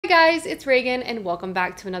guys, it's Reagan and welcome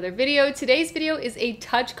back to another video. Today's video is a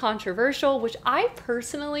touch controversial, which I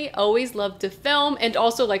personally always love to film and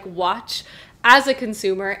also watch as a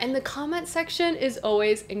consumer, and the comment section is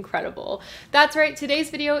always incredible. That's right,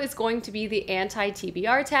 today's video is going to be the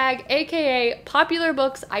anti-TBR tag, aka popular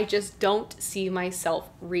books I just don't see myself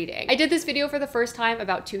reading. I did this video for the first time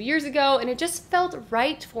about 2 years ago and it just felt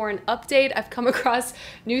right for an update. I've come across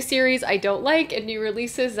new series I don't like and new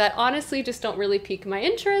releases that honestly just don't really pique my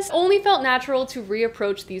interest. Only felt natural to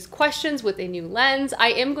reapproach these questions with a new lens. I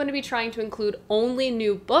am going to be trying to include only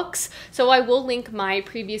new books, so I will link my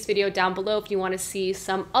previous video down below if you want to see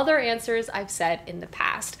some other answers I've said in the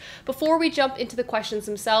past. Before we jump into the questions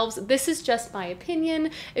themselves, this is just my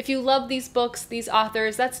opinion. If you love these books, these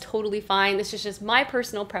authors, that's totally fine. This is just my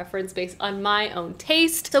personal preference based on my own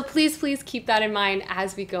taste. So please keep that in mind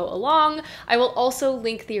as we go along. I will also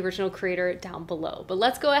link the original creator down below, but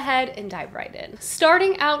let's go ahead and dive right in.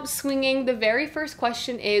 Starting out swinging, the very first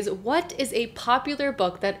question is, what is a popular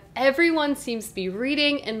book that everyone seems to be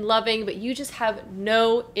reading and loving, but you just have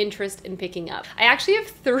no interest in picking up? I actually have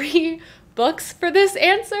 3 books for this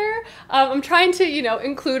answer. I'm trying to,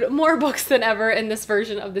 include more books than ever in this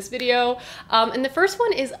version of this video. And the first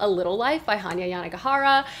one is A Little Life by Hanya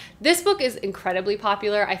Yanagihara. This book is incredibly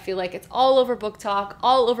popular. I feel like it's all over Book Talk,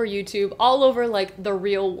 all over YouTube, all over the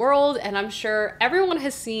real world. And I'm sure everyone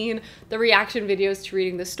has seen the reaction videos to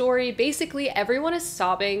reading the story. Basically, everyone is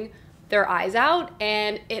sobbing their eyes out,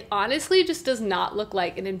 and it honestly just does not look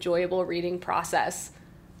like an enjoyable reading process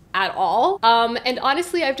at all. And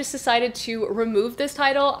honestly, I've just decided to remove this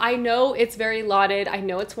title. I know it's very lauded. I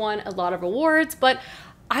know it's won a lot of awards, but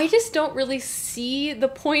I just don't really see the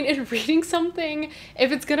point in reading something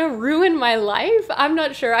if it's gonna ruin my life. I'm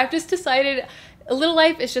not sure. I've just decided A Little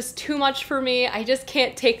Life is just too much for me. I just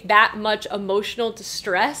can't take that much emotional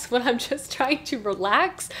distress when I'm just trying to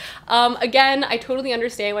relax. Again, I totally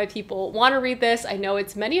understand why people want to read this. I know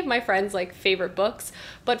it's many of my friends' favorite books,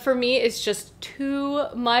 but for me, it's just too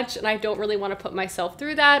much and I don't really want to put myself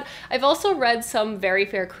through that. I've also read some very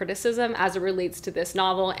fair criticism as it relates to this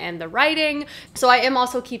novel and the writing, so I am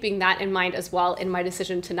also keeping that in mind as well in my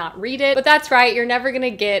decision to not read it. But that's right, you're never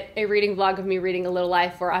gonna get a reading vlog of me reading A Little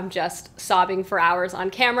Life where I'm just sobbing for hours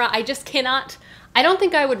on camera. I just cannot. I don't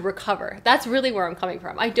think I would recover. That's really where I'm coming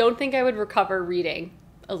from. I don't think I would recover reading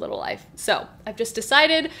A Little Life. So I've just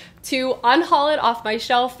decided to unhaul it off my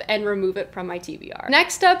shelf and remove it from my TBR.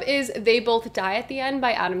 Next up is They Both Die at the End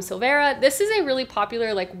by Adam Silvera. This is a really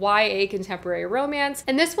popular YA contemporary romance,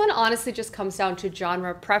 and this one honestly just comes down to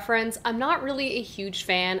genre preference. I'm not really a huge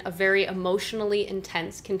fan of very emotionally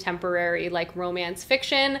intense contemporary romance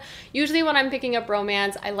fiction. Usually when I'm picking up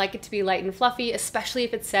romance, I like it to be light and fluffy, especially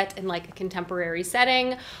if it's set in a contemporary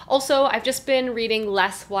setting. Also, I've just been reading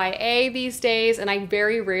less YA these days, and I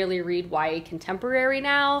very rarely read YA contemporary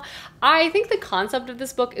now. I think the concept of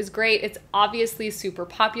this book is great. It's obviously super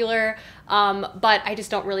popular, but I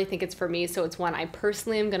just don't really think it's for me, so it's one I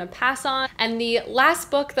personally am gonna pass on. And the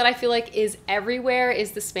last book that I feel like is everywhere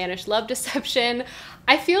is The Spanish Love Deception.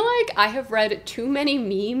 I feel like I have read too many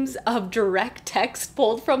memes of direct text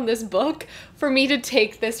pulled from this book for me to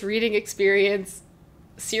take this reading experience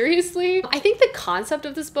seriously. I think the concept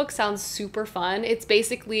of this book sounds super fun. It's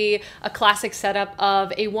basically a classic setup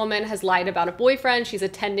of a woman has lied about a boyfriend. She's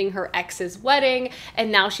attending her ex's wedding,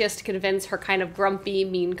 and now she has to convince her kind of grumpy,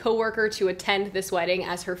 mean coworker to attend this wedding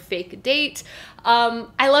as her fake date.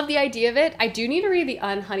 I love the idea of it. I do need to read The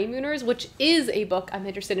Unhoneymooners, which is a book I'm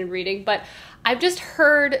interested in reading, but I've just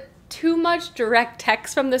heard too much direct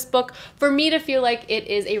text from this book for me to feel like it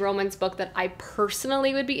is a romance book that I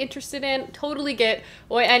personally would be interested in. Totally get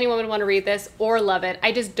why anyone would want to read this or love it.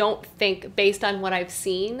 I just don't think, based on what I've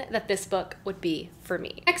seen, that this book would be for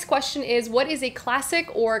me. Next question is, what is a classic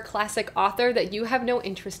or classic author that you have no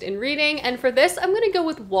interest in reading? And for this, I'm gonna go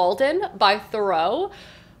with Walden by Thoreau,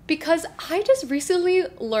 because I just recently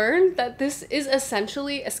learned that this is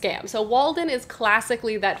essentially a scam. So Walden is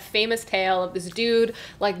classically that famous tale of this dude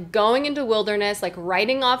going into wilderness,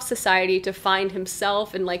 writing off society to find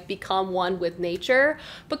himself and become one with nature.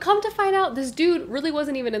 But come to find out, this dude really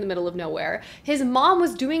wasn't even in the middle of nowhere. His mom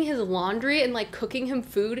was doing his laundry and cooking him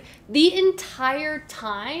food the entire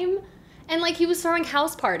time. And he was throwing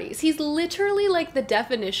house parties. He's literally the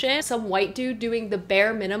definition, some white dude doing the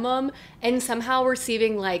bare minimum and somehow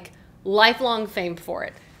receiving lifelong fame for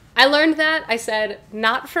it. I learned that. I said,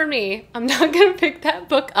 not for me. I'm not gonna pick that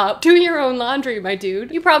book up. Do your own laundry, my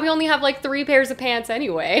dude. You probably only have 3 pairs of pants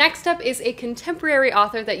anyway. Next up is a contemporary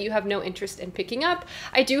author that you have no interest in picking up.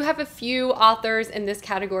 I do have a few authors in this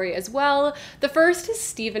category as well. The first is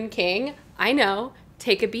Stephen King. I know,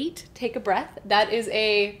 Take a Beat, Take a Breath. That is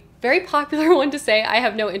a very popular one to say. I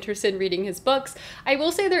have no interest in reading his books. I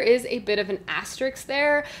will say there is a bit of an asterisk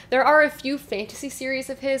there. There are a few fantasy series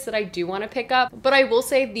of his that I do want to pick up, but I will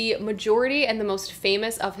say the majority and the most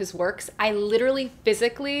famous of his works, I literally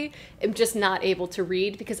physically am just not able to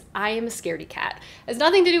read because I am a scaredy cat. It has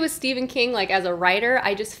nothing to do with Stephen King, like as a writer,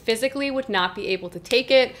 I just physically would not be able to take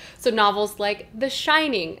it. So novels like The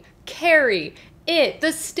Shining, Carrie, It,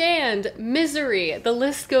 The Stand, Misery, the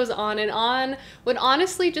list goes on, would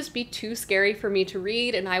honestly just be too scary for me to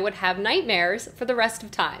read, and I would have nightmares for the rest of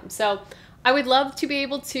time. So I would love to be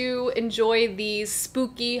able to enjoy the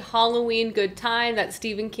spooky Halloween good time that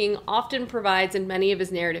Stephen King often provides in many of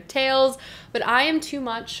his narrative tales, but I am too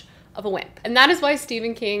much of a wimp. And that is why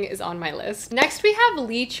Stephen King is on my list. Next, we have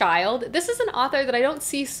Lee Child. This is an author that I don't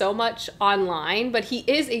see so much online, but he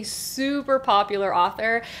is a super popular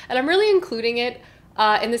author, and I'm really including it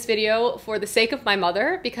in this video for the sake of my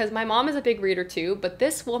mother, because my mom is a big reader too, but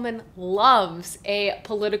this woman loves a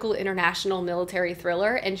political international military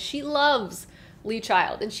thriller, and she loves Lee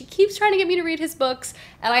Child, and she keeps trying to get me to read his books,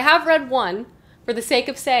 and I have read one for the sake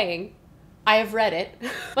of saying I have read it,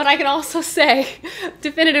 but I can also say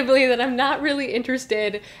definitively that I'm not really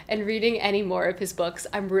interested in reading any more of his books.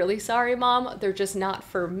 I'm really sorry, Mom. They're just not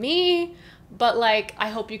for me, but like, I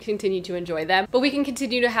hope you continue to enjoy them. But we can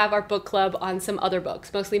continue to have our book club on some other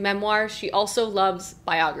books, mostly memoirs. She also loves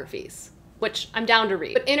biographies, which I'm down to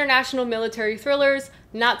read. But international military thrillers,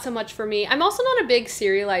 not so much for me. I'm also not a big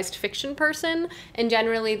serialized fiction person, and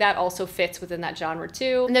generally that also fits within that genre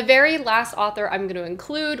too. And the very last author I'm going to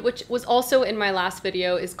include, which was also in my last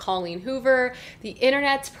video, is Colleen Hoover, the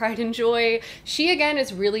internet's pride and joy. She again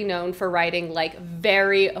is really known for writing like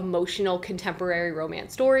very emotional contemporary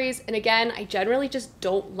romance stories, and again, I generally just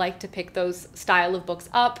don't like to pick those style of books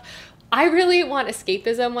up. I really want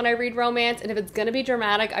escapism when I read romance, and if it's gonna be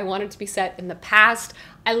dramatic, I want it to be set in the past.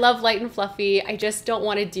 I love light and fluffy. I just don't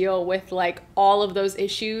want to deal with like all of those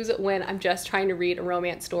issues when I'm just trying to read a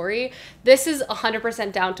romance story. This is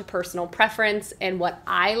 100% down to personal preference and what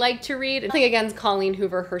I like to read. Nothing against Colleen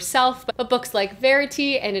Hoover herself, but books like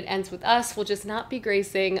Verity and It Ends With Us will just not be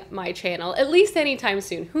gracing my channel, at least anytime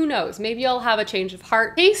soon. Who knows? Maybe I'll have a change of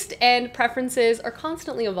heart. Taste and preferences are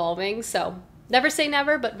constantly evolving, so never say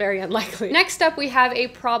never, but very unlikely. Next up, we have a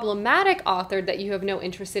problematic author that you have no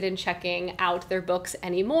interest in checking out their books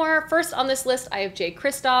anymore. First on this list, I have Jay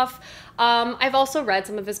Kristoff. I've also read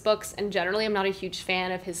some of his books, and generally I'm not a huge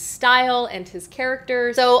fan of his style and his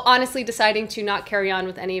characters. So honestly, deciding to not carry on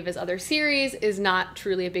with any of his other series is not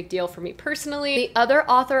truly a big deal for me personally. The other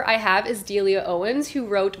author I have is Delia Owens, who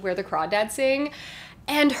wrote Where the Crawdads Sing.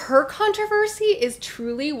 And her controversy is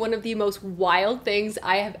truly one of the most wild things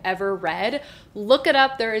I have ever read. Look it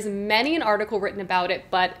up. There is many an article written about it,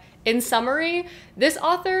 but in summary, this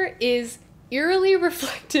author is eerily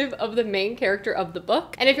reflective of the main character of the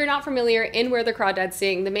book. And if you're not familiar, in Where the Crawdads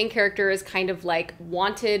Sing, the main character is kind of like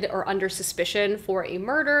wanted or under suspicion for a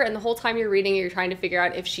murder, and the whole time you're reading it, you're trying to figure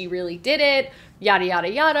out if she really did it, yada, yada,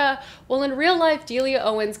 yada. Well, in real life, Delia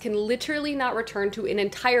Owens can literally not return to an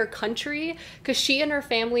entire country because she and her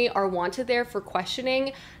family are wanted there for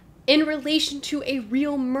questioning in relation to a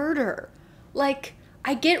real murder. Like,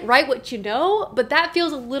 I get right what you know, but that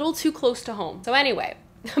feels a little too close to home. So anyway,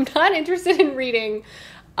 I'm not interested in reading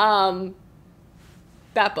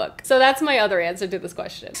that book. So that's my other answer to this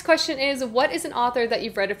question. This question is, what is an author that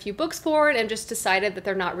you've read a few books for and just decided that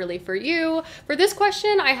they're not really for you? For this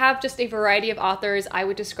question, I have just a variety of authors I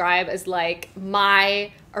would describe as like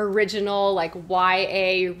my original like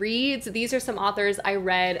YA reads. These are some authors I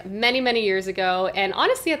read many, many years ago, and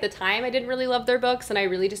honestly at the time I didn't really love their books, and I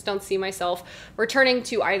really just don't see myself returning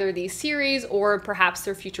to either these series or perhaps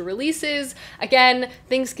their future releases. Again,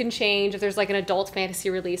 things can change. If there's like an adult fantasy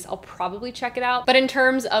release, I'll probably check it out, but in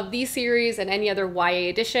terms of these series and any other YA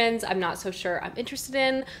editions, I'm not so sure I'm interested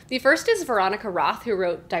in. The first is Veronica Roth, who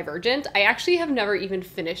wrote Divergent. I actually have never even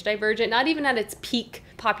finished Divergent, not even at its peak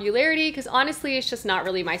popularity, because honestly it's just not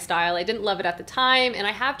really my style. I didn't love it at the time, and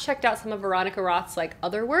I have checked out some of Veronica Roth's like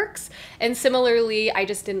other works, and similarly I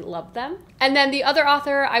just didn't love them. And then the other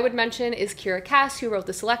author I would mention is Kiera Cass, who wrote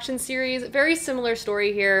the Selection series. Very similar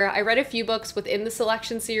story here. I read a few books within the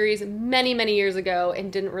Selection series many, many years ago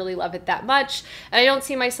and didn't really love it that much, and I don't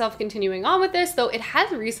see myself continuing on with this, though it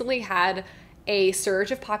has recently had a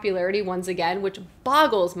surge of popularity once again, which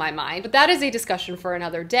boggles my mind. But that is a discussion for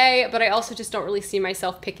another day, but I also just don't really see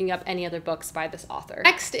myself picking up any other books by this author.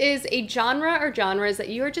 Next is a genre or genres that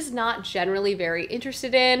you are just not generally very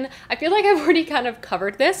interested in. I feel like I've already kind of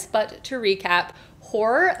covered this, but to recap,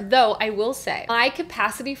 horror, though I will say my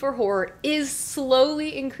capacity for horror is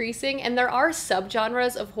slowly increasing, and there are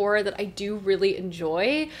subgenres of horror that I do really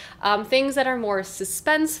enjoy. Things that are more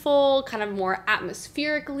suspenseful, kind of more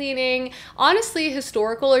atmospheric leaning, honestly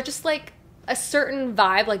historical, or just like a certain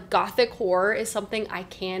vibe, like gothic horror is something I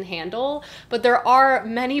can handle, but there are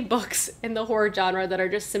many books in the horror genre that are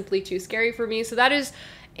just simply too scary for me. So that is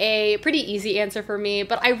a pretty easy answer for me,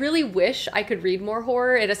 but I really wish I could read more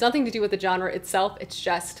horror. It has nothing to do with the genre itself. It's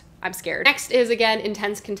just, I'm scared. Next is, again,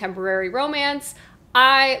 intense contemporary romance.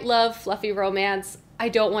 I love fluffy romance. I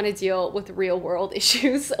don't want to deal with real world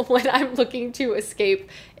issues when I'm looking to escape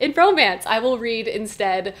in romance. I will read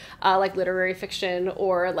instead like literary fiction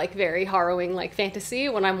or like very harrowing like fantasy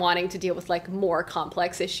when I'm wanting to deal with like more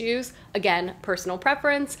complex issues. Again, personal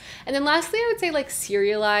preference. And then lastly, I would say like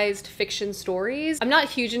serialized fiction stories. I'm not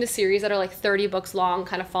huge into series that are like 30 books long,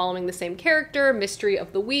 kind of following the same character, mystery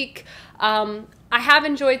of the week. I have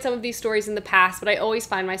enjoyed some of these stories in the past, but I always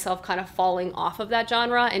find myself kind of falling off of that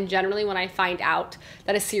genre. And generally when I find out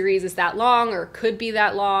that a series is that long or could be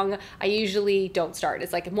that long, I usually don't start.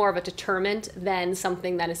 It's like more of a deterrent than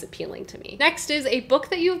something that is appealing to me. Next is a book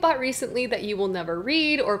that you've bought recently that you will never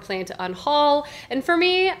read or plan to unhaul. And for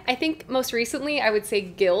me, I think most recently I would say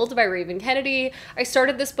Guild by Raven Kennedy. I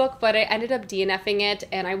started this book, but I ended up DNFing it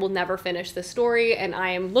and I will never finish the story. And I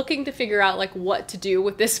am looking to figure out like what to do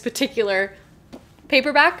with this particular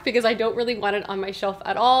paperback because I don't really want it on my shelf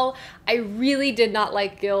at all. I really did not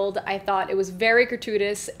like Guild. I thought it was very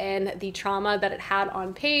gratuitous and the trauma that it had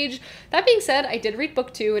on page. That being said, I did read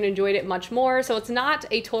book 2 and enjoyed it much more, so it's not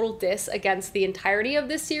a total diss against the entirety of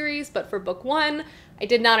this series, but for book 1, I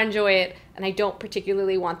did not enjoy it, and I don't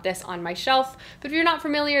particularly want this on my shelf. But if you're not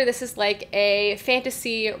familiar, this is like a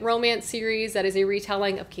fantasy romance series that is a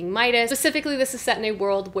retelling of King Midas. Specifically, this is set in a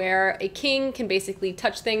world where a king can basically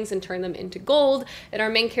touch things and turn them into gold, and our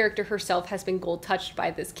main character herself has been gold touched by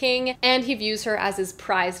this king, and he views her as his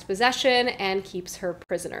prized possession and keeps her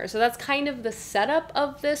prisoner. So that's kind of the setup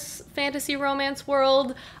of this fantasy romance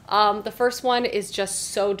world. The first one is just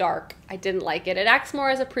so dark. I didn't like it. It acts more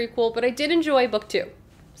as a prequel, but I did enjoy book 2.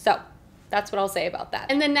 So that's what I'll say about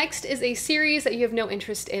that. And then next is a series that you have no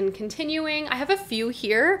interest in continuing. I have a few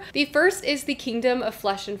here. The first is the Kingdom of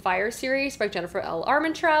Flesh and Fire series by Jennifer L.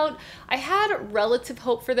 Armentrout. I had relative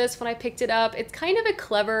hope for this when I picked it up. It's kind of a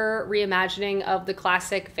clever reimagining of the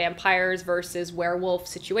classic vampires versus werewolf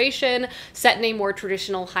situation, set in a more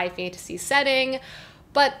traditional high fantasy setting.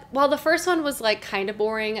 But while the first one was like kind of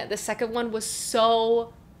boring, the second one was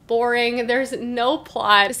so boring. There's no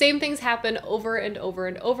plot. The same things happen over and over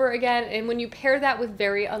and over again. And when you pair that with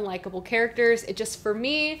very unlikable characters, it just, for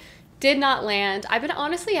me, did not land. I've been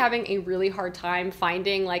honestly having a really hard time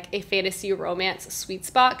finding like a fantasy romance sweet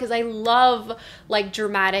spot because I love like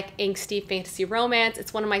dramatic, angsty fantasy romance.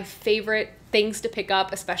 It's one of my favorite things to pick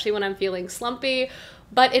up, especially when I'm feeling slumpy.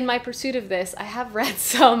 But in my pursuit of this, I have read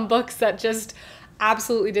some books that just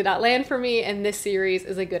absolutely did not land for me, and this series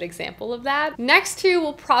is a good example of that. Next two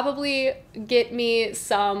will probably get me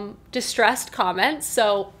some distressed comments,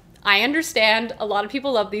 so I understand a lot of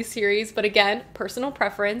people love these series, but again, personal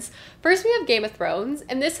preference. First, we have Game of Thrones,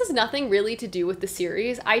 and this has nothing really to do with the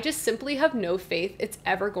series. I just simply have no faith it's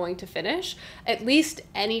ever going to finish, at least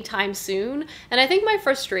anytime soon. And I think my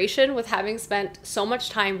frustration with having spent so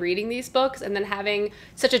much time reading these books and then having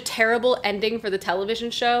such a terrible ending for the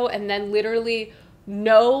television show and then literally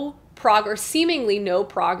no progress, seemingly no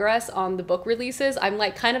progress on the book releases, I'm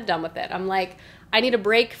like kind of done with it. I'm like, I need a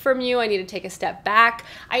break from you. I need to take a step back.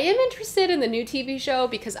 I am interested in the new TV show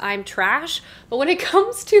because I'm trash, but when it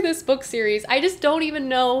comes to this book series, I just don't even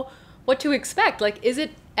know what to expect. Like, is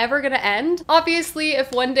it ever gonna end? Obviously,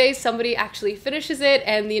 if one day somebody actually finishes it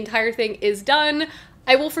and the entire thing is done,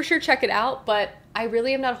 I will for sure check it out, but I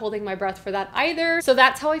really am not holding my breath for that either. So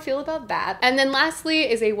that's how I feel about that. And then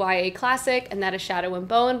lastly is a YA classic, and that is Shadow and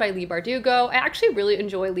Bone by Leigh Bardugo. I actually really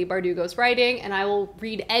enjoy Leigh Bardugo's writing, and I will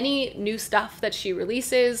read any new stuff that she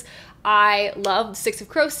releases. I loved Six of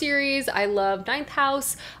Crows series, I loved Ninth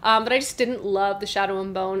House, but I just didn't love the Shadow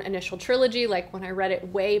and Bone initial trilogy like when I read it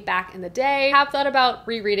way back in the day. I have thought about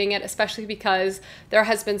rereading it, especially because there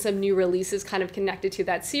has been some new releases kind of connected to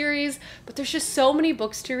that series, but there's just so many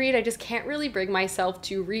books to read, I just can't really bring myself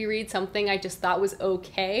to reread something I just thought was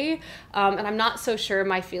okay, and I'm not so sure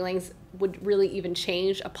my feelings would really even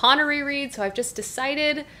change upon a reread, so I've just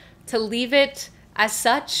decided to leave it as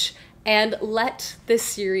such and let this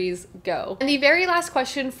series go. And the very last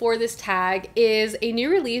question for this tag is a new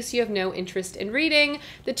release you have no interest in reading.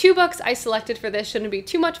 The 2 books I selected for this shouldn't be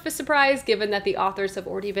too much of a surprise given that the authors have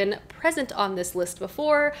already been present on this list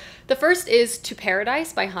before. The first is To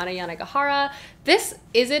Paradise by Hana Yanagihara. This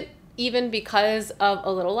isn't even because of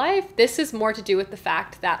A Little Life. This is more to do with the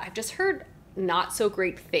fact that I've just heard not so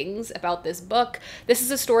great things about this book. This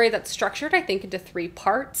is a story that's structured, I think, into 3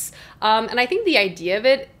 parts. And I think the idea of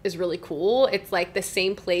it is really cool. It's like the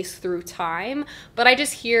same place through time, but I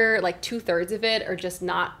just hear like 2/3 of it are just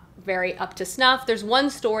not very up to snuff. There's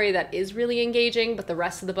one story that is really engaging, but the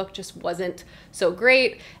rest of the book just wasn't so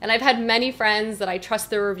great. And I've had many friends that I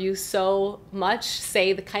trust their reviews so much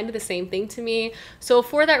say the kind of the same thing to me. So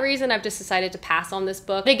for that reason, I've just decided to pass on this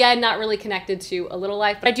book. Again, not really connected to A Little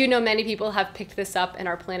Life, but I do know many people have picked this up and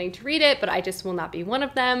are planning to read it, but I just will not be one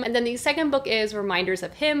of them. And then the second book is Reminders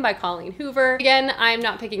of Him by Colleen Hoover. Again, I'm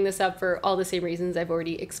not picking this up for all the same reasons I've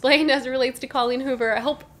already explained as it relates to Colleen Hoover. I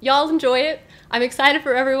hope y'all enjoy it. I'm excited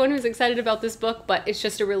for everyone who's excited about this book, but it's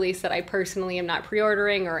just a release that I personally am not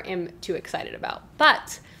pre-ordering or am too excited about.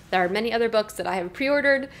 But there are many other books that I have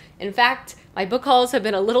pre-ordered. In fact, my book hauls have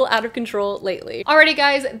been a little out of control lately. Alrighty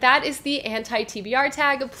guys, that is the anti-TBR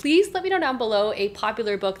tag. Please let me know down below a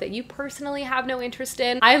popular book that you personally have no interest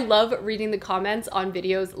in. I love reading the comments on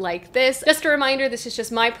videos like this. Just a reminder, this is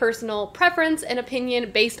just my personal preference and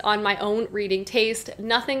opinion based on my own reading taste.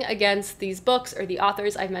 Nothing against these books or the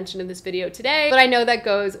authors I've mentioned in this video today, but I know that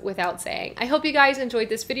goes without saying. I hope you guys enjoyed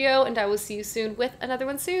this video and I will see you soon with another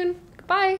one soon. Goodbye.